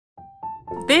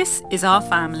This is our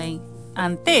family,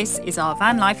 and this is our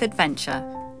van life adventure.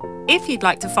 If you'd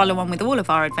like to follow on with all of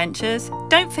our adventures,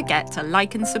 don't forget to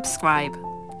like and subscribe.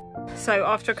 So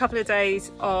after a couple of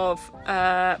days of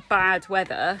bad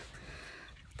weather,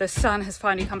 the sun has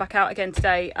finally come back out again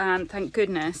today, and thank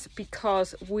goodness,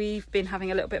 because we've been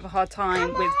having a little bit of a hard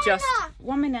time with just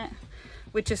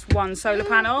one solar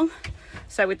panel.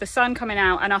 So with the sun coming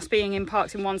out and us being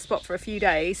parked in one spot for a few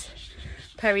days,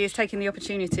 Perry is taking the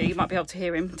opportunity, you might be able to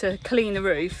hear him, to clean the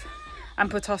roof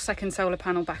and put our second solar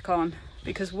panel back on.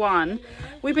 Because one,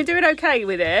 we've been doing okay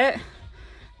with it,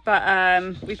 but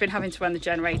we've been having to run the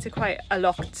generator quite a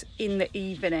lot in the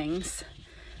evenings,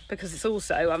 because it's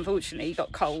also, unfortunately,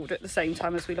 got cold at the same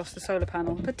time as we lost the solar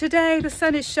panel. But today the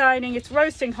sun is shining, it's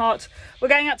roasting hot. We're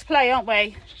going out to play, aren't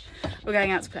we? We're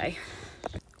going out to play.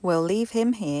 We'll leave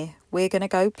him here. We're going to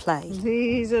go play.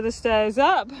 These are the stairs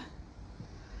up.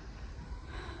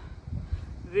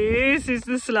 This is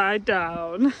the slide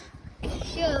down.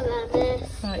 Sure about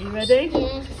this. Right, you ready?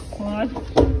 Yes. 1,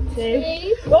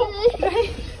 2, oh,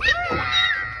 okay.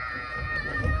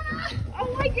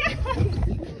 Oh my God!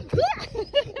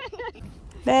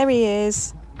 There he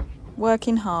is,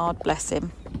 working hard, bless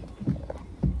him.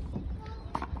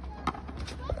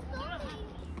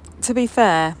 To be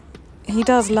fair, he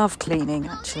does love cleaning,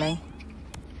 actually.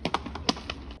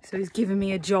 So he's given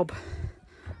me a job.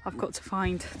 I've got to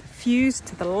find the fuse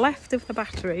to the left of the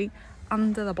battery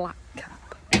under the black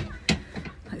cap.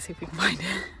 Let's see if we can find it.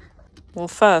 Well,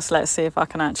 first let's see if I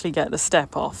can actually get the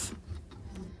step off.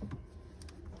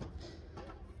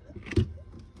 There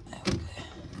we go.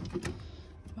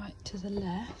 Right to the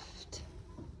left.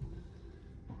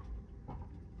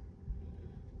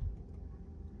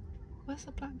 Where's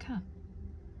the black cap?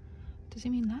 Does he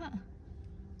mean that?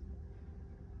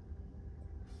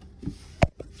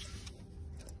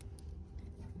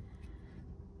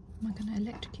 Am I going to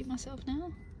electrocute myself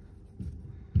now?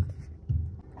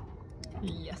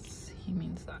 Yes, he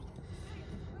means that.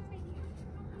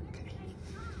 Okay,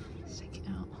 let's take it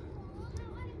out.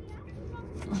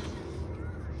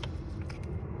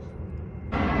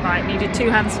 Right, needed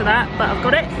 2 hands for that, but I've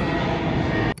got it.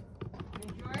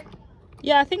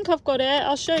 Yeah, I think I've got it.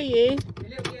 I'll show you.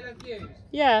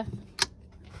 Yeah.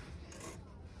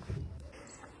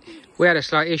 We had a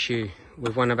slight issue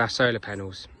with one of our solar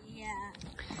panels.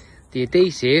 The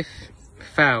adhesive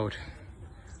failed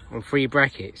on 3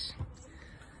 brackets.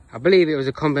 I believe it was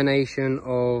a combination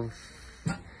of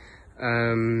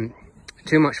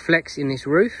too much flex in this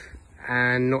roof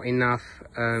and not enough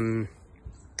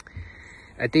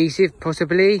adhesive,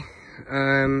 possibly.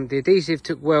 The adhesive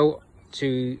took well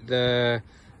to the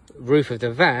roof of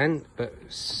the van, but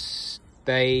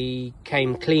they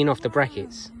came clean off the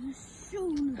brackets.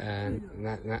 And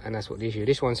that's what the issue.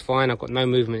 This one's fine. I've got no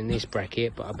movement in this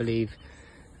bracket, but I believe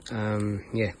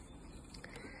yeah,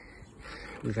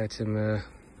 we've had some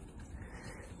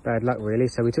bad luck really.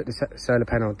 So we took the solar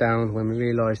panel down when we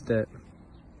realized that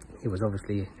it was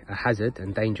obviously a hazard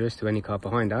and dangerous to any car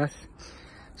behind us.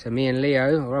 So me and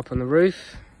Leo are up on the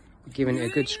roof, giving it a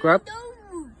good scrub,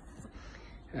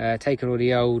 taking all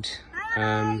the old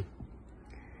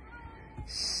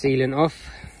sealant off,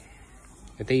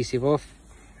 adhesive off,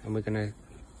 and we're gonna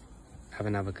have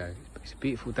another go. It's a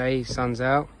beautiful day, sun's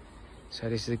out, so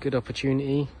this is a good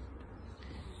opportunity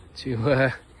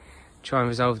to try and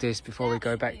resolve this before we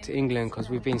go back to England, because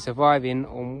we've been surviving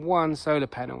on 1 solar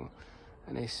panel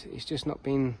and it's just not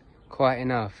been quite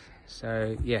enough.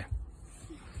 So yeah,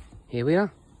 here we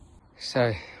are.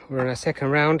 So we're on a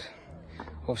second round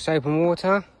of soap and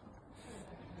water.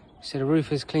 So the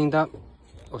roof is cleaned up,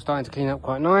 or starting to clean up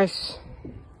quite nice.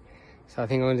 So I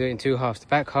think I'm going to do it in 2 halves. The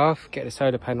back half, get the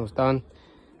solar panels done,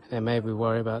 and then maybe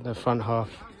worry about the front half.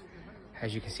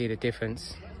 As you can see the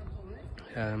difference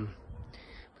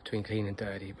between clean and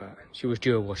dirty, but she was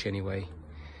due a wash anyway.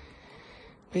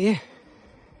 But yeah,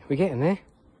 we're getting there.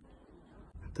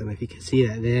 I don't know if you can see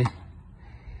that there,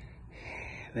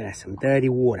 but that's some dirty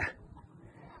water.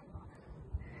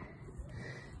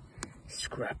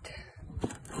 Scrubbed.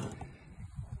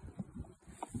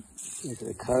 Look at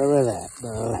the colour of that,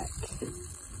 black.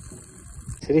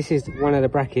 So this is one of the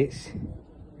brackets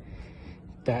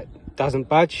that doesn't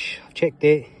budge. I've checked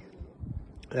it.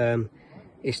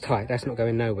 It's tight, that's not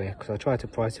going nowhere, because I tried to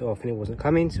price it off and it wasn't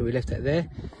coming, so we left it there.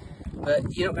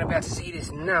 But you're not going to be able to see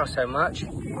this now so much.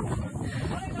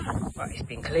 But it's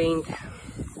been cleaned,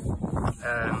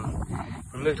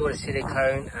 removed all the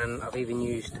silicone, and I've even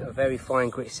used a very fine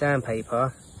grit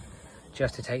sandpaper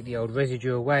just to take the old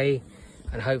residue away,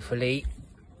 and hopefully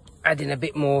adding a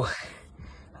bit more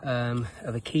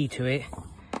of a key to it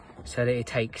so that it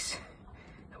takes,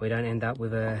 we don't end up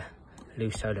with a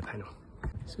loose solar panel.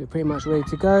 So we're pretty much ready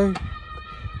to go.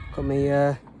 Got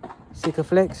my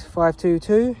Sikaflex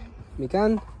 522, my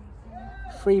gun,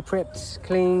 3 prepped,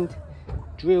 cleaned,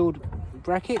 drilled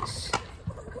brackets,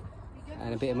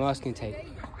 and a bit of masking tape.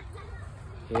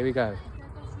 Here we go.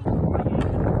 So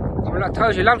like I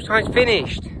told you, lunchtime's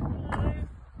finished.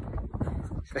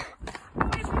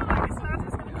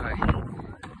 Right.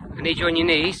 I need you on your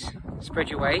knees. Spread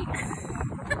your weight.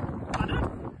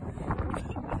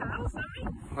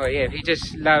 Oh yeah, if you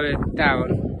just lower it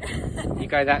down, you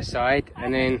go that side,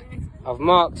 and then I've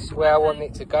marked where I want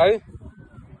it to go.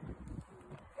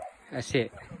 That's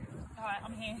it. Alright,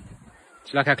 I'm here. Do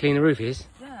you like how clean the roof is?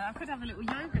 Yeah, I could have a little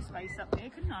yoga space up here,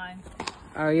 couldn't I?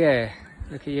 Oh yeah,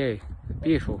 look at you.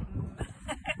 Beautiful.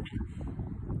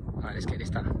 Alright, let's get this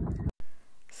done.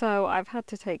 So I've had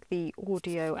to take the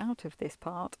audio out of this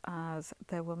part as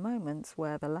there were moments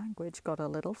where the language got a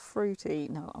little fruity.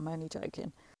 No, I'm only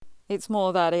joking. It's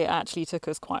more that it actually took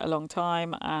us quite a long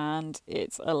time and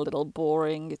it's a little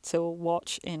boring to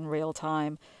watch in real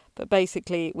time. But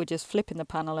basically we're just flipping the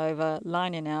panel over,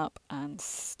 lining up and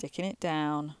sticking it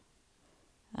down.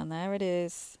 And there it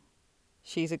is.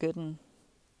 She's a good one.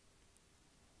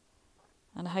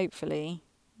 And hopefully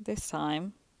this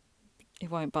time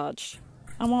it won't budge.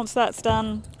 And once that's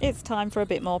done, it's time for a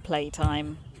bit more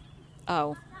playtime.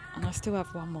 Oh, and I still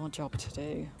have one more job to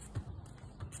do.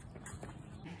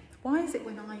 Why is it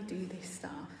when I do this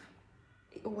stuff,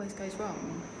 it always goes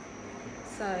wrong?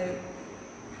 So,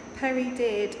 Perry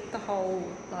did the whole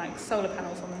like solar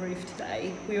panels on the roof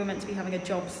today. We were meant to be having a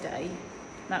jobs day.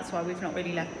 That's why we've not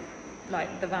really left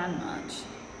like the van much.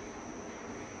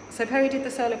 So Perry did the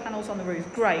solar panels on the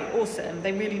roof. Great, awesome.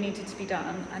 They really needed to be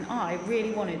done. And I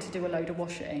really wanted to do a load of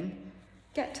washing.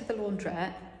 Get to the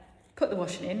laundrette, put the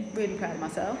washing in, really proud of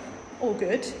myself. All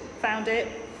good. Found it,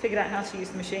 figured out how to use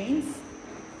the machines.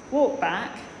 Walk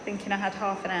back, thinking I had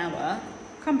half an hour,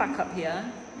 come back up here,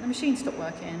 and the machine stopped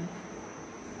working.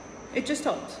 It just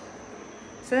stopped.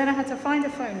 So then I had to find a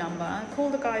phone number, call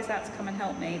the guys out to come and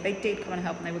help me. They did come and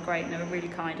help and they were great and they were really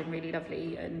kind and really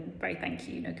lovely and very thank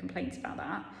you, no complaints about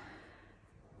that.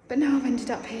 But now I've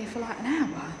ended up here for like an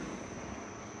hour.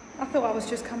 I thought I was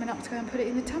just coming up to go and put it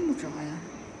in the tumble dryer.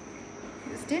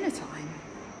 It's dinner time.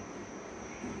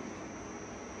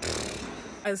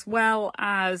 As well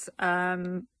as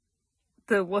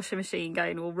the washing machine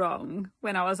going all wrong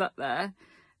when I was up there,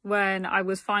 when I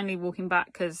was finally walking back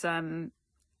because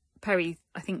Perry,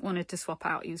 I think, wanted to swap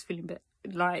out. He was feeling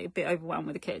a bit overwhelmed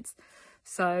with the kids.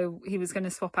 So he was going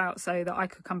to swap out so that I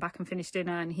could come back and finish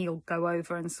dinner and he'll go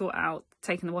over and sort out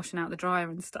taking the washing out the dryer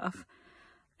and stuff.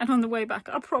 And on the way back,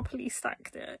 I properly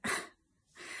stacked it.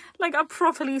 I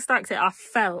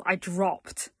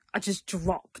dropped. I just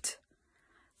dropped.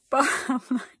 But I'm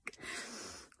like,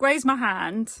 grazed my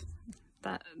hand.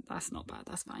 That's not bad,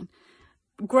 that's fine.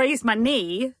 Grazed my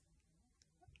knee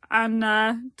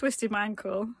and twisted my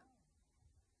ankle.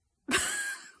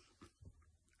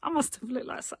 I must have looked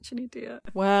like such an idiot.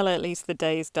 Well, at least the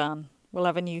day's done. We'll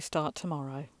have a new start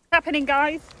tomorrow. What's happening,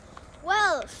 guys?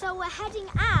 Well, so we're heading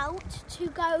out to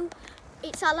go.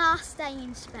 It's our last day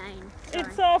in Spain. Sorry.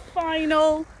 It's our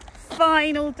final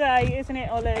day, isn't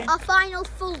it, Ollie? Our final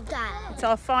full day. It's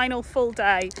our final full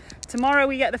day. Tomorrow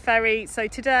we get the ferry, so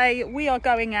today we are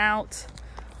going out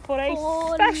for a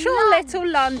special little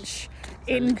lunch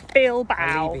in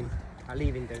Bilbao. Our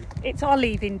leaving do. It's our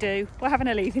leaving do. We're having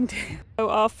a leaving do. So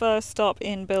our first stop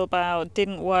in Bilbao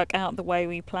didn't work out the way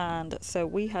we planned, so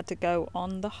we had to go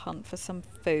on the hunt for some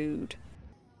food.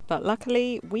 But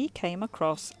luckily we came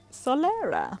across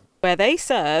Solera, where they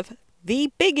serve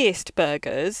the biggest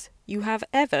burgers you have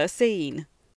ever seen.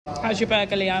 How's your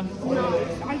burger, Leo?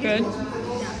 Good?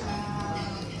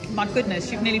 My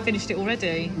goodness, you've nearly finished it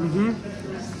already.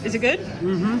 Mm-hmm. Is it good?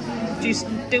 Mm-hmm. Do you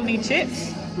still need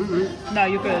chips? Mm-hmm. No,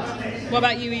 you're good. What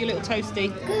about you? Are you a little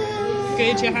toasty?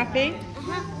 Good, you're happy?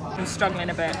 I'm struggling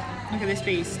a bit. Look at this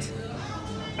beast.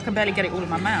 I can barely get it all in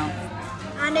my mouth.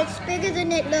 And it's bigger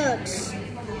than it looks.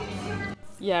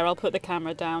 Yeah, I'll put the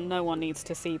camera down. No one needs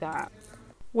to see that.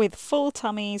 With full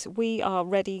tummies, we are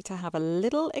ready to have a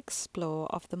little explore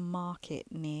of the market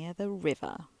near the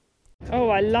river. Oh,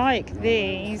 I like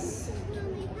these.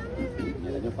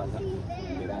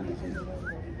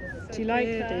 Do you like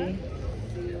them?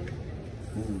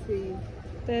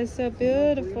 They're so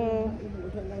beautiful.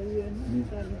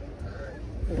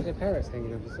 There's a parrot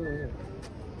hanging up as well.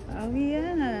 Oh,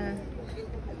 yeah.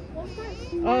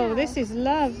 Oh, this is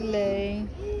lovely.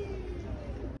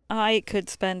 I could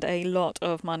spend a lot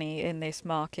of money in this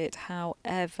market,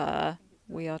 however,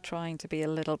 we are trying to be a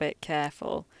little bit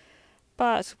careful.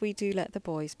 But we do let the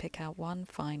boys pick out one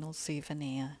final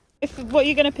souvenir. What are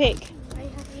you going to pick? I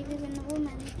have you and the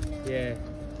woman. Yeah.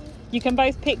 You can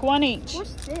both pick one each.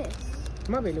 What's this?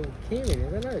 Might be a little key in it,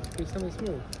 I don't know, it could be something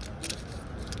small.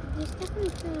 This definitely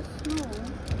feels small.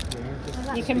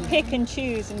 Yeah, You can pick and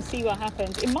choose and see what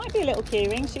happens. It might be a little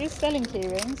keyring. She is selling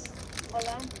keyrings.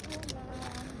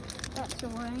 That's a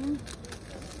ring.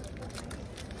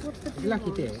 What's the blue lucky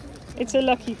one? dip. It's a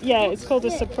lucky, yeah, it's called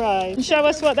a surprise. Show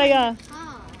us what they are.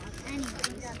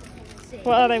 Anyways.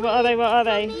 What are they? What are they? What are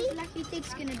they? This lucky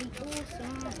dip's gonna be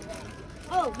awesome.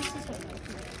 Oh, this is what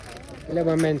A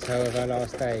little memento of our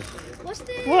last day. What's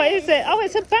this? What is it? Oh,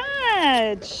 it's a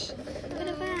badge. Got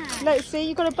a bag. Let's see,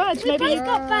 you got a badge. We Maybe. both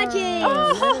got badges.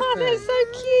 Oh, they're so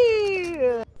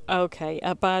cute. Okay,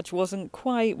 a badge wasn't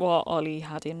quite what Ollie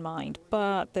had in mind,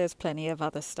 but there's plenty of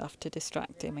other stuff to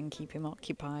distract him and keep him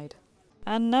occupied.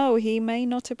 And no, he may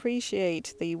not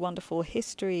appreciate the wonderful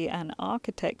history and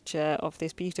architecture of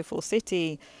this beautiful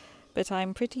city, but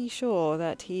I'm pretty sure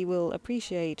that he will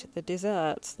appreciate the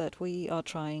desserts that we are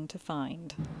trying to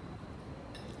find.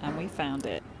 And we found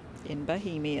it in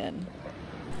Bohemian.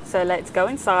 So let's go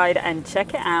inside and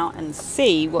check it out and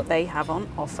see what they have on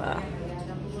offer.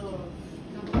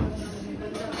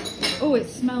 Oh, it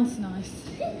smells nice.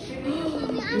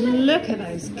 Look at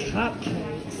those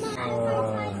cupcakes.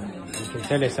 You can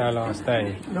tell it's our last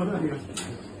day.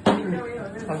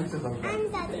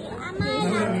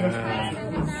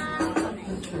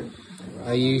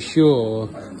 Are you sure?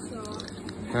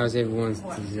 How's everyone's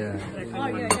dessert?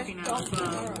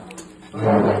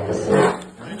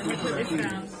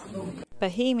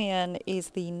 Bohemian is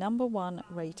the #1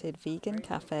 rated vegan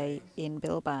cafe in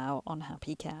Bilbao on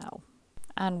Happy Cow.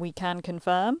 And we can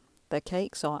confirm the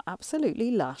cakes are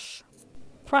absolutely lush.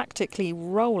 Practically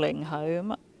rolling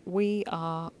home, we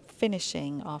are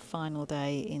finishing our final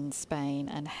day in Spain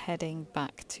and heading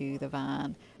back to the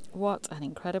van. What an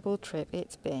incredible trip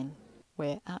it's been.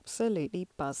 We're absolutely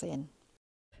buzzing.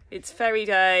 It's ferry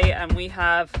day and we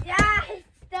have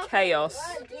chaos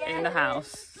in the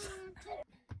house.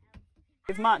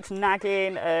 With much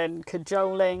nagging and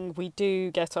cajoling, we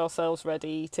do get ourselves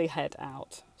ready to head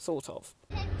out, sort of.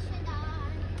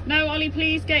 No, Ollie,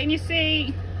 please get in your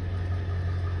seat.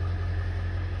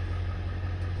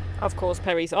 Of course,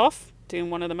 Perry's off, doing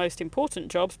one of the most important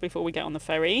jobs before we get on the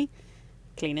ferry,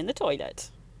 cleaning the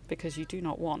toilet, because you do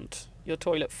not want your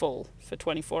toilet full for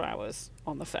 24 hours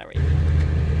on the ferry.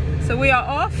 So we are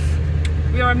off.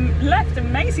 We are left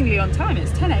amazingly on time.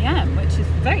 It's 10 AM, which is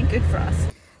very good for us.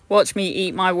 Watch me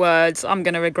eat my words. I'm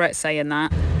going to regret saying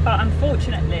that. But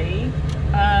unfortunately,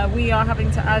 we are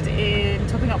having to add in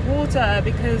topping up water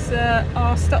because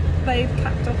our stop, they've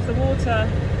capped off the water.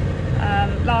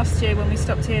 Last year when we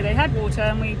stopped here, they had water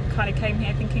and we kind of came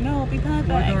here thinking, oh, it'll be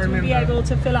perfect. We'll be able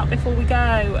to fill up before we go.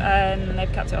 And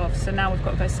they've capped it off. So now we've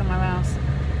got to go somewhere else.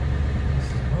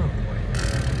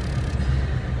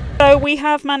 So we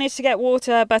have managed to get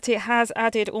water, but it has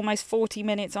added almost 40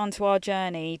 minutes onto our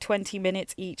journey, 20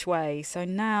 minutes each way. So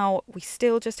now we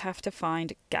still just have to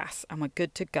find gas and we're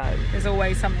good to go. There's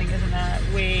always something, isn't there?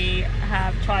 We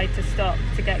have tried to stop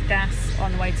to get gas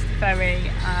on the way to the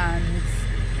ferry, and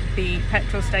the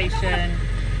petrol station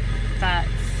that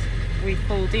we've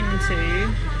pulled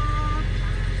into,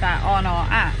 that on our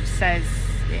app says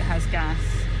it has gas,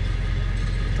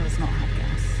 does not have gas.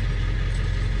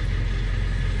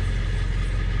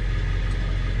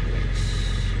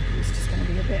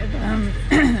 A bit of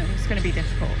it's going to be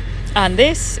difficult, and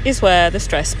this is where the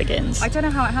stress begins. I don't know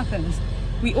how it happens.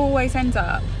 We always end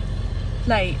up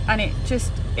late and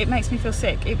it makes me feel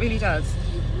sick. It really does.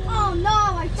 Oh no,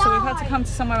 I died. So we've had to come to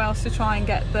somewhere else to try and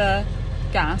get the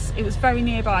gas. It was very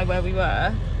nearby where we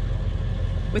were.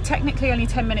 We're technically only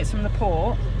 10 minutes from the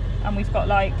port and we've got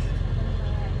like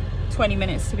 20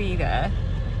 minutes to be there,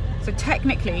 so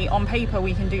technically on paper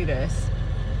we can do this.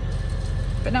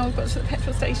 But now we've got to the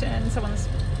petrol station, someone's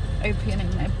opening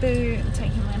their boot and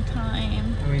taking their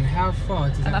time. I mean, how far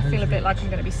does that And I feel a bit like I'm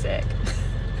going to be sick.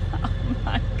 I'm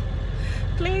like,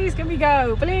 please, can we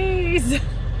go? Please.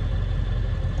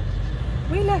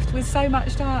 We left with so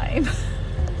much time.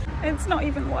 It's not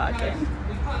even working.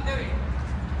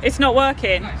 It's not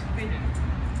working.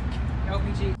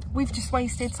 We've just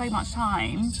wasted so much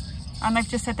time and they've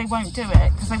just said they won't do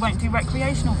it because they won't do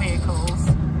recreational vehicles.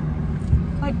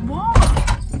 Like, what?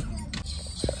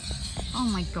 Oh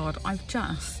my god, I'm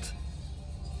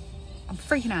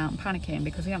freaking out and panicking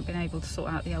because we haven't been able to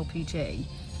sort out the LPG.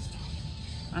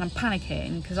 And I'm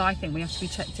panicking because I think we have to be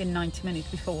checked in 90 minutes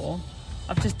before.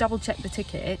 I've just double checked the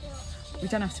ticket. We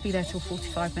don't have to be there till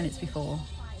 45 minutes before.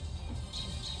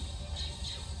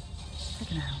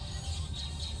 Freaking out.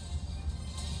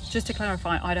 Just to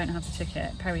clarify, I don't have the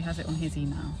ticket. Perry has it on his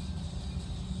email.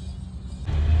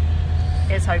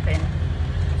 Here's hoping.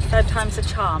 Third time's a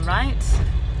charm, right?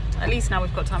 At least now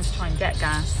we've got time to try and get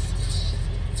gas.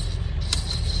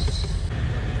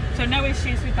 So no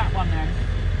issues with that one then?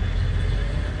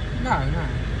 No.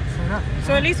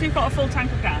 So at least we've got a full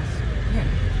tank of gas. Yeah.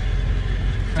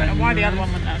 Don't know why the other one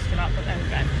wouldn't let us fill up, but there we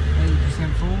go.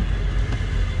 80% full.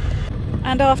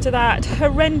 And after that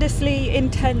horrendously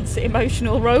intense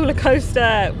emotional roller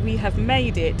coaster, we have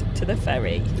made it to the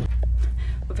ferry.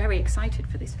 We're very excited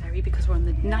for this ferry because we're on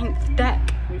the 9th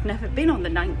deck. We've never been on the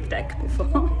 9th deck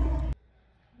before.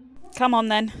 Come on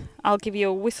then, I'll give you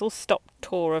a whistle-stop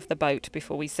tour of the boat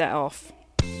before we set off.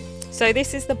 So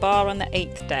this is the bar on the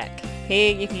 8th deck.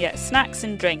 Here you can get snacks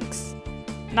and drinks.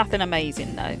 Nothing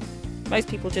amazing though. Most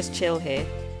people just chill here.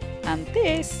 And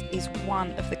this is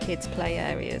one of the kids' play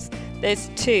areas.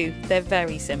 There's two, they're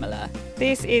very similar.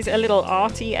 This is a little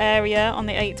arty area on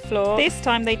the 8th floor. This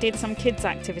time they did some kids'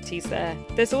 activities there.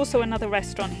 There's also another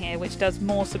restaurant here which does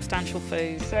more substantial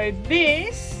food. So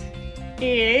this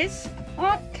is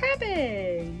our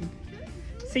cabin.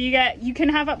 So you can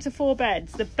have up to 4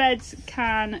 beds. The beds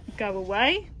can go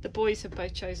away. The boys have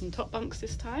both chosen top bunks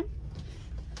this time.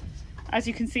 As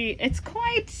you can see, it's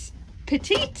quite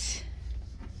petite.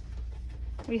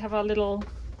 We have our little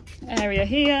area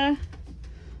here.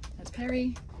 That's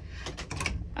Perry.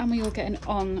 And we all get an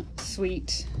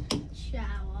ensuite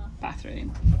Shower.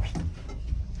 bathroom.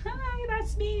 Hi,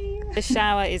 that's me. The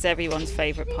shower is everyone's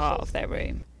favourite part of their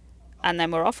room. And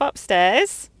then we're off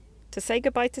upstairs to say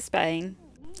goodbye to Spain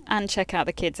and check out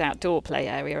the kids' outdoor play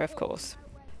area, of course.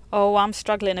 Oh, I'm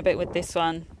struggling a bit with this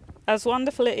one. As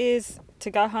wonderful it is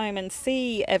to go home and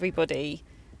see everybody,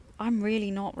 I'm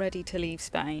really not ready to leave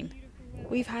Spain.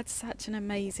 We've had such an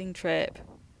amazing trip.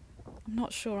 I'm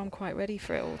not sure I'm quite ready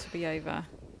for it all to be over.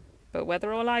 But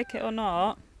whether I like it or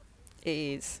not, it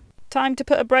is. Time to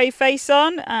put a brave face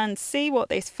on and see what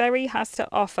this ferry has to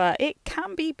offer. It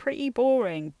can be pretty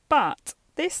boring, but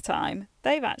this time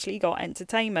they've actually got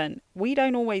entertainment. We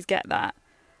don't always get that.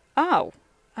 Oh,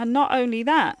 and not only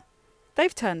that,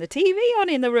 they've turned the TV on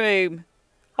in the room.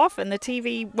 Often the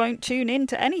TV won't tune in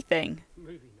to anything.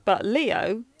 But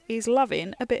Leo is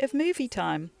loving a bit of movie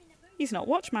time. He's not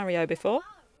watched Mario before.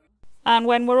 And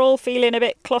when we're all feeling a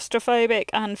bit claustrophobic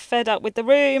and fed up with the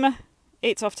room,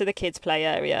 it's off to the kids' play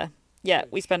area. Yeah,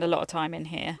 we spend a lot of time in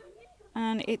here.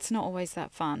 And it's not always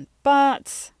that fun.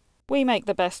 But we make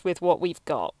the best with what we've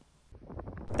got.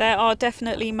 There are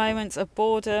definitely moments of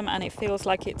boredom and it feels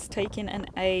like it's taken an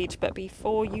age. But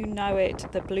before you know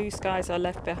it, the blue skies are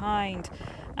left behind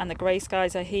and the grey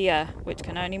skies are here, which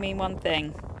can only mean one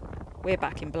thing. We're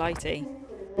back in Blighty.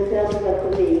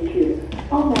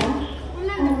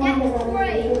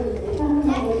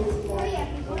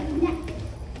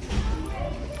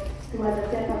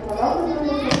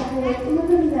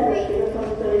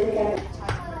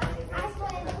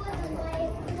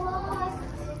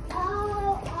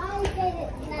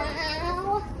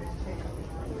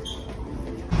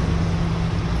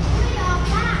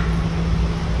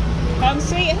 Home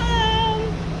sweet home.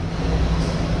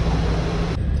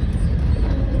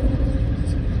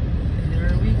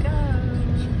 There we go.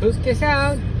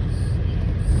 Xuxiao.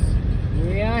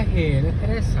 We are here. Look at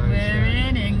the sunshine. We're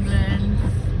in England.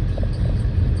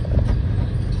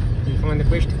 You find the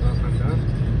bridge to go up under. I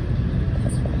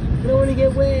don't want to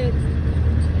get wet.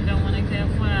 You don't want to get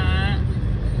wet.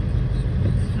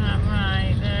 Is that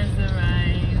right? There's the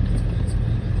rain.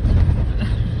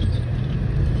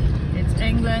 It's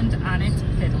England and it's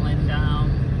piddling down.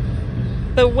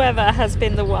 The weather has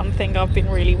been the one thing I've been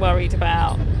really worried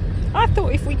about. I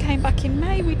thought if we came back in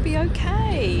May we'd be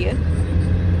okay.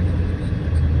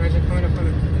 Imagine coming up on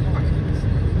a bike.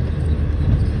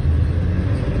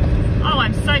 Oh,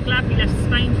 I'm so glad we left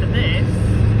Spain for this.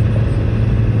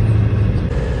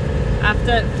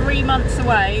 After 3 months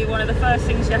away, one of the first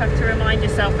things you have to remind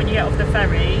yourself when you get off the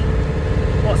ferry,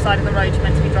 what side of the road you're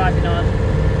meant to be driving on.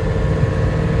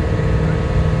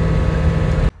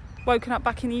 Woken up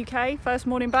back in the UK, first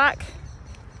morning back.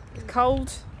 It's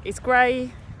cold, it's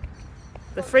grey,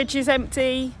 the fridge is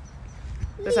empty.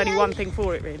 There's only one thing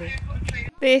for it really.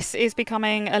 This is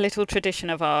becoming a little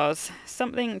tradition of ours.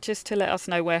 Something just to let us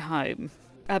know we're home.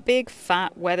 A big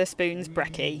fat Wetherspoons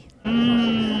brekkie.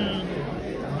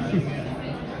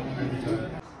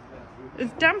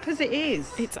 As damp as it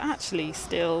is. It's actually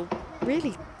still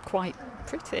really quite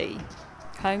pretty.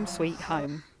 Home sweet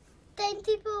home. Thank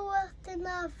you for watching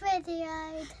our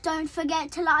video. Don't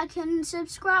forget to like and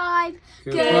subscribe.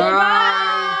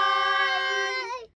 Goodbye.